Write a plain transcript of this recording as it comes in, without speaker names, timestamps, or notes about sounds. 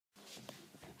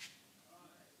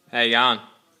How you going?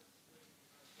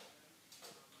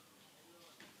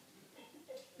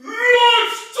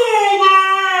 Let's do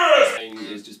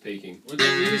this! Is just peaking. We're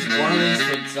going to use one of these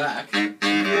for Zach.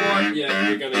 What? Yeah,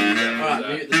 we're going to use that.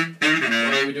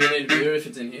 Alright, we do need to mute if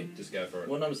it's in here. Just go for it.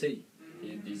 What number is he?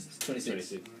 He's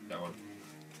 26. That one.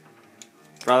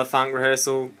 Brotherfunk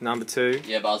rehearsal number 2.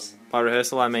 Yeah, Buzz. By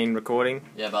rehearsal, I mean recording.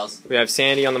 Yeah, Buzz. We have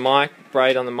Sandy on the mic,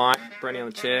 Braid on the mic, Brenny on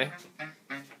the chair.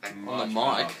 On the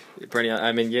mic? Brenny,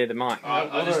 I mean, yeah, the mic.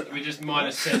 We just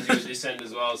minus 10 to this end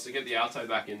as well, so get the alto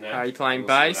back in there. Are you playing We'll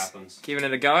see bass? what happens. Giving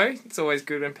it a go? It's always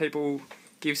good when people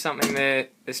give something they're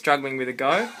struggling with a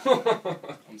go.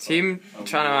 Tim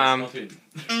trying to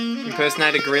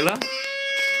impersonate a gorilla.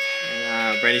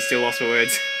 Brenny still lost for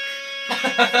words.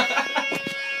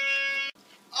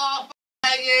 Oh,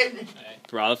 hanging!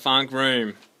 Brotherfunk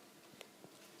room.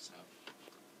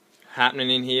 Happening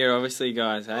in here, obviously,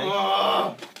 guys, hey?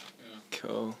 Oh.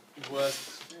 Cool.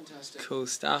 Fantastic. Cool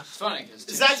stuff. It's funny because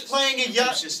Zach's playing a yo.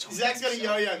 Zach's got a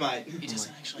yo-yo, mate. He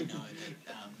doesn't actually know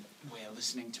that we're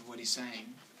listening to what he's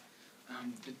saying.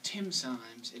 But Tim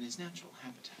Symes, in his natural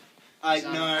habitat. I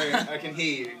know. I can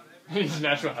hear you. His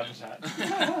natural habitat.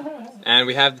 And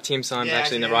we have Tim Symes Yeah,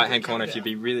 actually in the yeah, right-hand yeah, corner. yeah. If you'd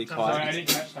be really Sorry, I quiet, didn't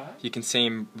catch that. you can see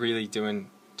him really doing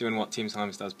what Tim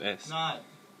Symes does best. No.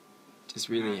 Just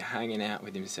really hanging out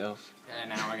with himself. And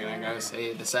now we're going to go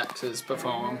see the Saxes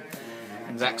perform.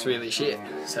 And Zach's really shit,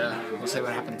 so we'll see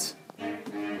what happens.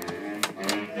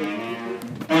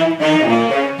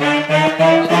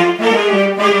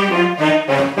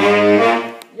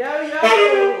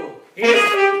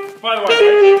 By the way,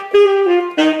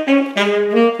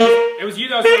 it was you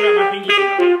that was talking about my pinky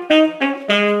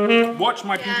finger. Watch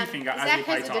my pinky finger as Zach we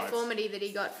play has a tides. deformity that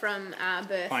he got from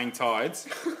birth. Playing tides.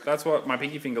 That's what my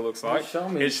pinky finger looks like. show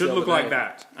me It should the look other like day.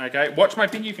 that. Okay? Watch my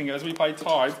pinky finger as we play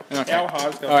tides. Okay. How hard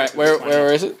it's going Alright,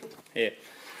 where is it? Here.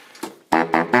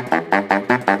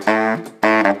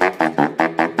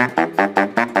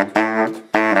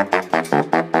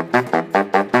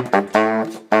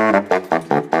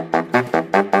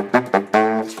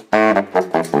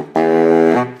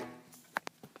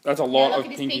 That's a lot Look of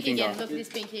at his pinky pinky finger. again. Look at his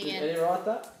pinky again. Did he write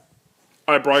that?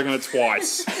 I've broken it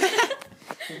twice.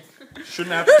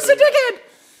 Shouldn't have Who's to. a dickhead?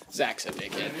 Zach's a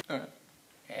dickhead.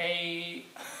 Hey,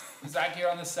 Zach here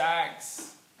on the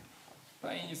sax,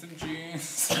 playing you some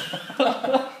tunes.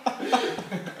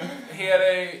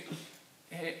 here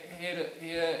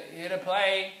to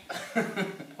play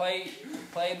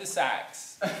the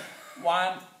sax.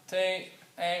 1, 2,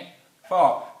 3,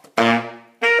 4.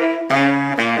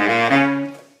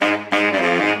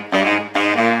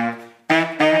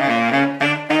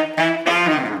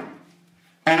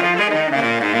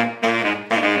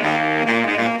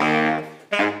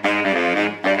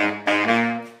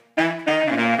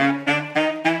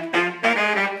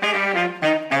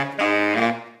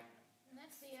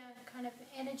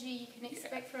 You can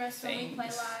expect from us when we play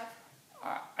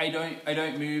live. I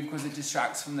don't move because it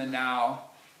distracts from the now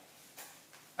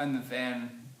and the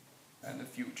then and the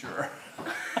future.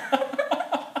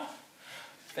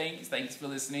 Thanks for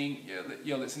listening.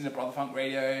 You're listening to Brotherfunk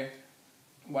Radio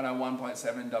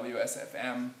 101.7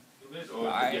 WSFM.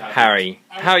 Bye. Harry,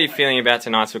 how are you feeling about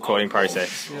tonight's recording process?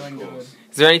 Feeling good.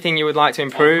 Is there anything you would like to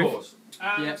improve?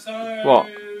 Yeah. So, What?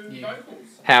 Yeah.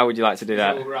 How would you like to do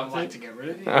that? I'd like to get rid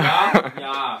of you.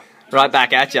 Right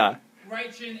back at ya.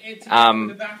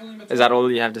 Is that all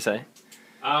you have to say?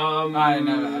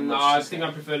 I think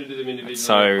I prefer to do them individually.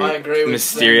 So I agree with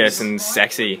mysterious Sam's and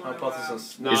sexy.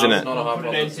 hypothesis. No, isn't it? Not a We'll put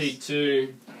an hypothesis.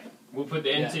 NT2. We'll put the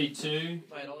NT2.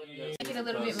 Make it a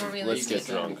little bit more Let's realistic. get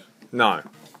drunk. No.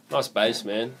 Nice bass,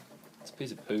 man. It's a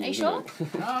piece of poo. Are you isn't sure?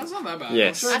 it? No, it's not that bad.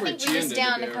 Yes. I think we just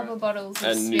down a couple bottles of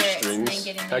And new spirits and then strings.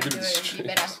 get in How there and good do are it. It'd be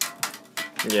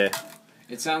better. Yeah.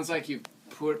 It sounds like you've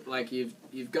put, like, you've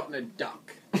gotten a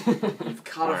duck. You've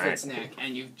cut off its neck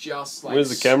and you've just, like... Where's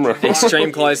the camera?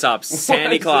 Extreme close-ups.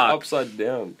 Sandy Clark. Upside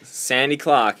down. Sandy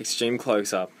Clark. Extreme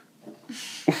close-up.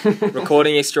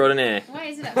 Recording extraordinaire. Why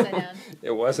is it upside down?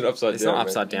 Yeah, why is it upside It's down? not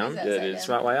upside It down. is Yeah, it upside is. It's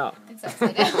down. right way up. It's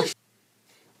upside down.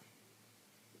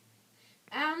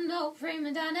 I'm no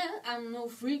prima donna, I'm no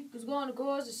freak who's gonna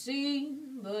cause a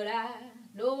scene, but I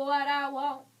know what I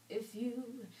want if you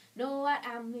know what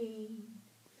I mean.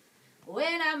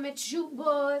 When I met you,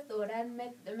 boy, thought I'd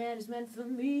met the man who's meant for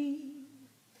me.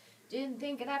 Didn't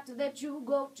think I'd have to let you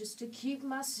go just to keep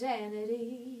my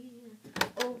sanity.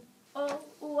 Oh, oh,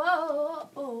 oh,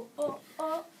 oh, oh,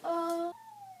 oh, oh.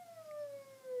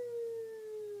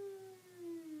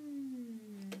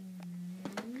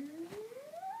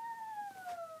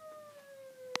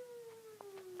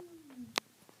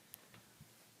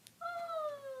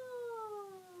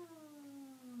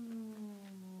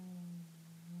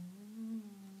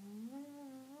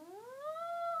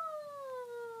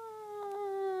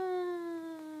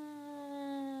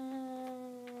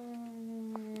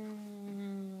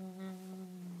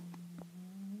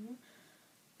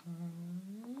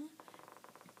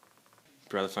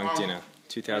 Brotherfunk dinner,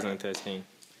 2013.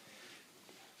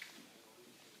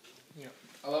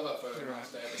 I love that photo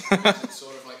right there. It's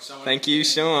sort of like someone. Thank you,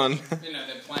 Sean. You know,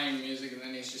 they're playing music and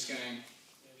then he's just going,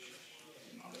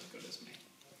 "You're not as good as me."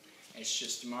 It's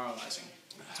just demoralising.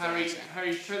 Harry,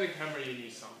 show the camera your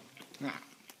new song. Nah.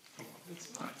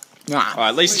 Oh,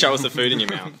 at least show us the food in your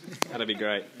mouth. That'd be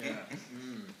great. Yeah.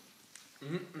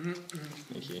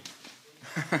 Thank you.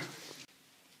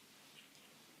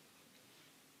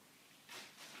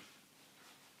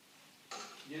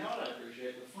 You know what I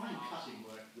appreciate? The fine cutting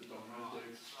work that Domino's do.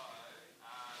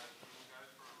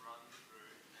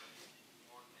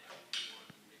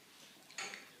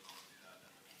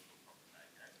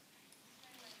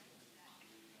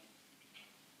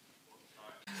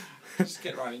 Just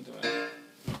get right into it.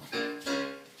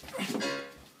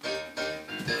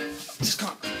 Just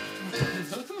can't.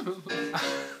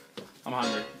 I'm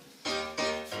hungry.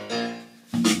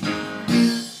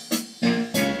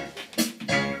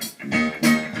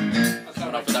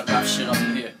 Put up with that rap shit up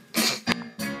in here.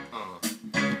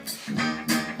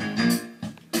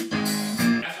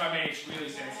 That's what I mean, it's really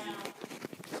sensitive.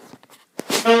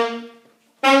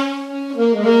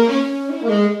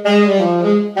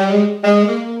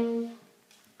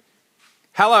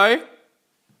 Hello?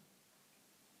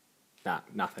 Nah,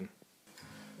 nothing.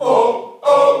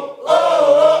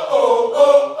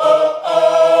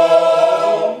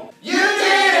 You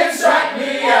didn't strike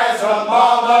me as a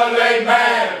marmalade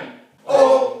man.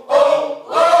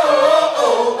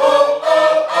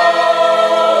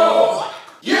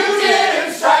 You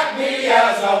didn't strike me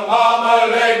as a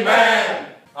marmalade man.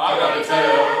 I gotta tell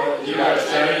you, you gotta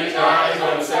change. I ain't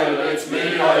gonna settle, it's me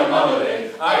or your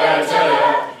marmalade. I gotta tell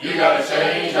you, you gotta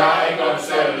change. I ain't gonna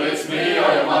settle, it's me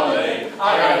or your marmalade.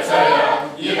 I gotta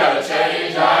tell you, you gotta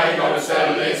change. I ain't gonna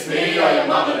settle, it's me or your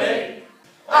marmalade.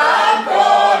 I'm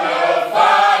gonna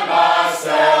find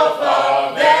myself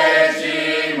a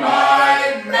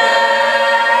Vegemite man.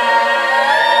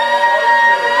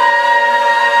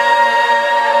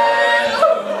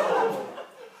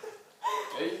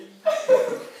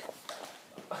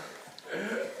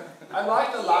 I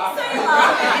like the laugh. I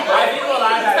think we'll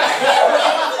like that.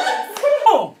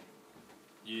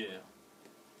 Yeah.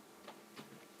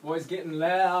 Boys getting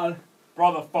loud,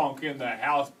 Brotherfunk in the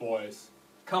house, boys.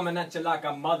 coming at you like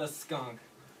a mother skunk.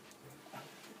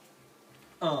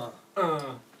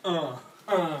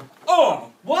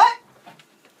 What?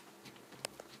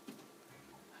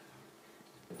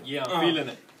 Yeah, I'm feeling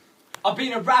it. I've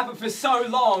been a rapper for so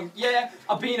long, yeah.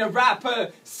 I've been a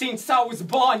rapper since I was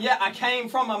born, yeah. I came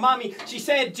from my mummy. She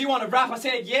said, do you want to rap? I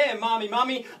said, yeah,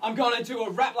 mummy. I'm gonna do a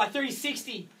rap like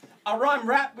 360. I rhyme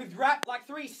rap with rap like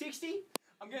 360.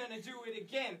 I'm gonna do it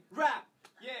again. Rap.